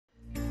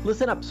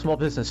Listen up, small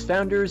business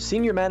founders,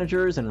 senior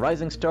managers, and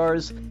rising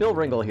stars. Bill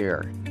Ringle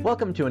here.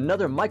 Welcome to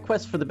another My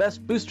Quest for the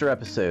Best Booster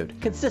episode,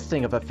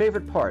 consisting of a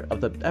favorite part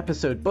of the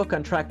episode book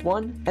on track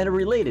 1 and a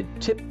related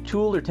tip,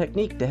 tool, or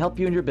technique to help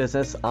you in your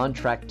business on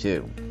track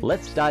 2.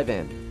 Let's dive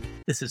in.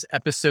 This is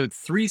episode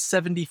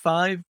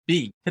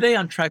 375B. Today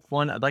on track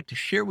 1, I'd like to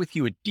share with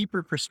you a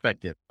deeper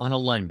perspective on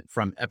alignment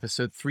from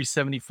episode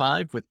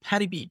 375 with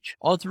Patty Beach,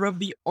 author of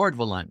The Art of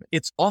Alignment.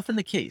 It's often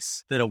the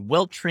case that a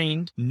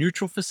well-trained,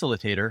 neutral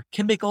facilitator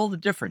can make all the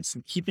difference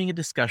in keeping a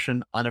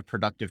discussion on a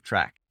productive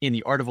track. In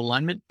The Art of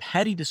Alignment,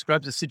 Patty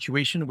describes a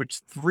situation in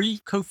which 3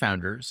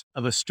 co-founders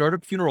of a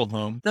startup funeral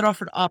home that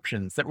offered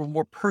options that were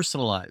more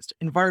personalized,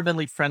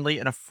 environmentally friendly,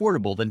 and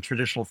affordable than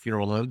traditional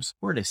funeral homes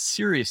were in a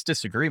serious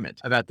disagreement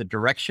about the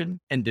direction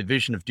and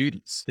division of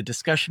duties. The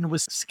discussion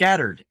was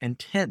scattered and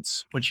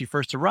tense when she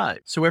first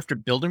arrived. So after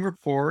building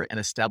rapport and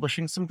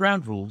establishing some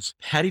ground rules,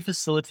 Patty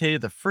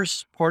facilitated the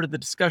first part of the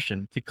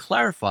discussion to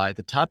clarify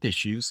the top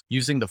issues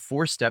using the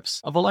 4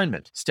 steps of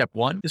alignment. Step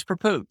 1 is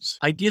propose.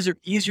 Ideas are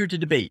easier to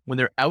debate when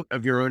they're out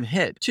of your own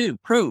head. 2,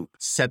 probe.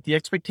 Set the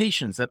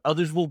expectations that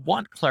others will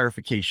want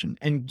clarification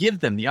and give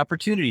them the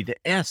opportunity to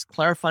ask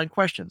clarifying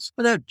questions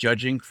without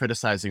judging,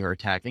 criticizing, or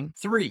attacking.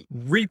 3,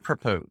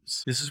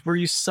 repropose. This is where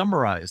you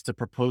summarize the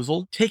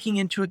proposal, taking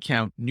into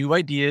account new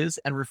ideas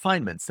and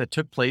refinements that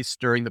took place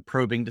during the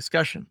probing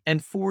discussion.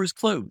 And 4 is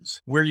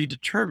close, where you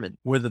determine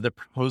whether the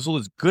proposal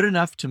is good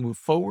enough to move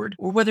forward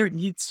or whether it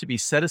needs to be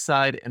set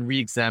aside and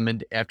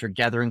re-examined after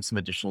gathering some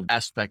additional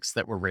aspects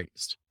that were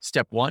raised.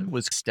 Step 1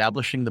 was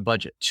establishing the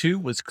budget. 2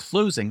 was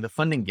closing the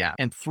funding gap.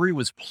 And 3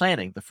 was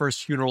planning the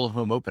first funeral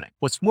home opening.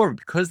 What's more,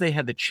 because they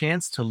had the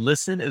chance to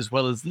listen as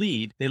well as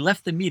lead, they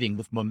left the meeting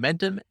with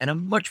momentum and a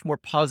much more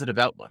positive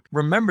outlook.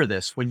 Remember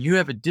this when you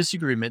have a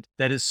disagreement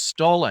that is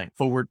stalling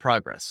forward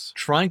progress.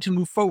 Trying to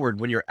move forward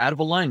when you're out of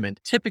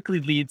alignment typically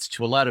leads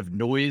to a lot of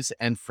noise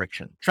and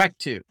friction. Track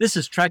 2. This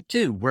is track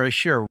 2, where I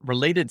share a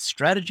related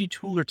strategy,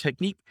 tool, or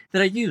technique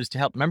that I use to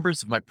help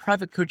members of my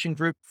private coaching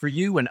group for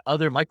you and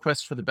other My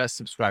Quest for the Best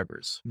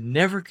subscribers.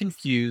 Never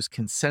confuse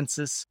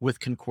consensus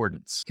with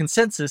concordance.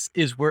 Consensus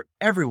is where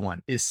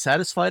everyone is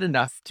satisfied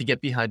enough to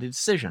get behind a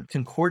decision.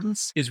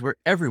 Concordance is where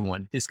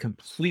everyone is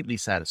completely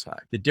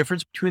satisfied. The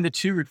difference between the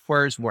two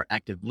requires more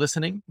active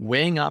listening,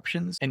 weighing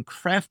options, and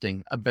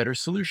crafting a better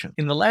solution.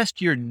 In the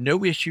last year,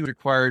 no issue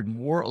required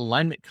more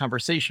alignment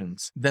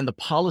conversations than the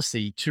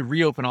policy to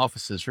reopen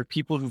offices for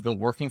people who've been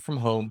working from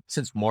home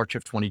since March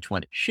of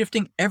 2020.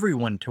 Shifting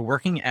everyone to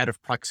working out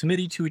of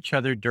proximity to each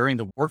other during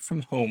the work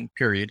from home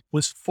period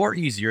was far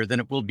easier than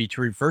it will be to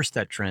reverse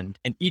that trend,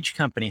 and each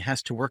company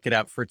has to work it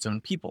out for its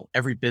own people.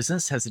 Every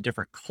business has a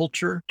different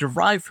culture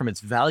derived from its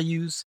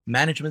values,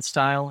 management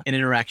style, and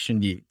interaction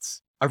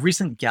needs. A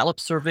recent Gallup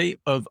survey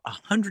of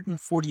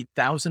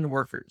 140,000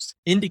 workers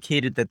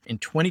indicated that in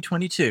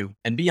 2022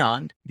 and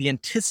beyond, the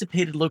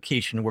anticipated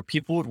location where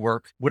people would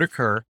work would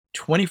occur.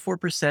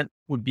 24%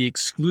 would be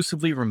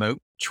exclusively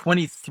remote,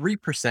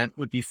 23%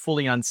 would be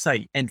fully on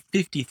site, and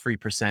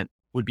 53%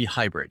 would be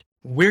hybrid.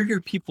 Where your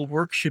people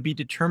work should be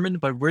determined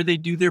by where they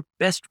do their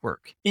best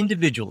work,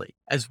 individually,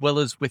 as well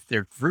as with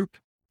their group,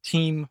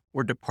 team,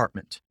 or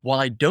department. While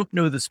I don't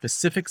know the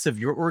specifics of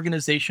your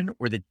organization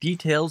or the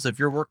details of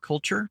your work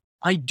culture,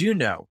 I do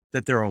know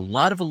that there are a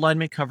lot of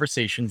alignment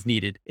conversations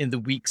needed in the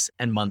weeks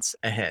and months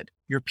ahead.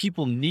 Your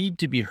people need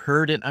to be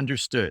heard and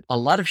understood. A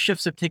lot of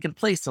shifts have taken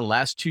place in the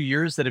last 2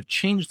 years that have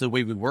changed the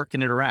way we work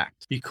and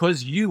interact.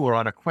 Because you are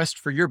on a quest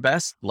for your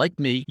best, like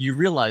me, you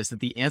realize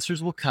that the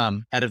answers will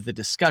come out of the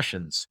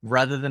discussions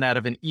rather than out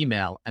of an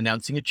email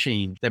announcing a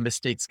change that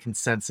mistakes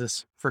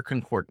consensus for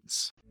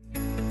concordance.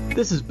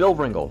 This is Bill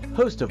Ringle,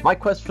 host of My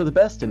Quest for the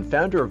Best and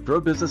founder of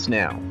Grow Business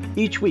Now.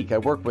 Each week I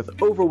work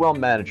with overwhelmed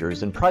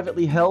managers in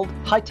privately held,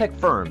 high-tech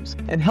firms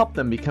and help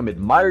them become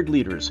admired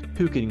leaders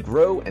who can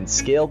grow and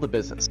scale the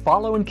business.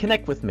 Follow and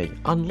connect with me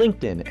on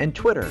LinkedIn and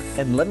Twitter,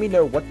 and let me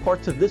know what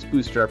parts of this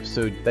booster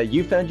episode that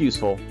you found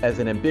useful as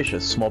an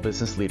ambitious small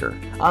business leader.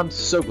 I'm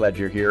so glad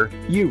you're here.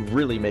 You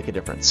really make a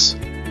difference.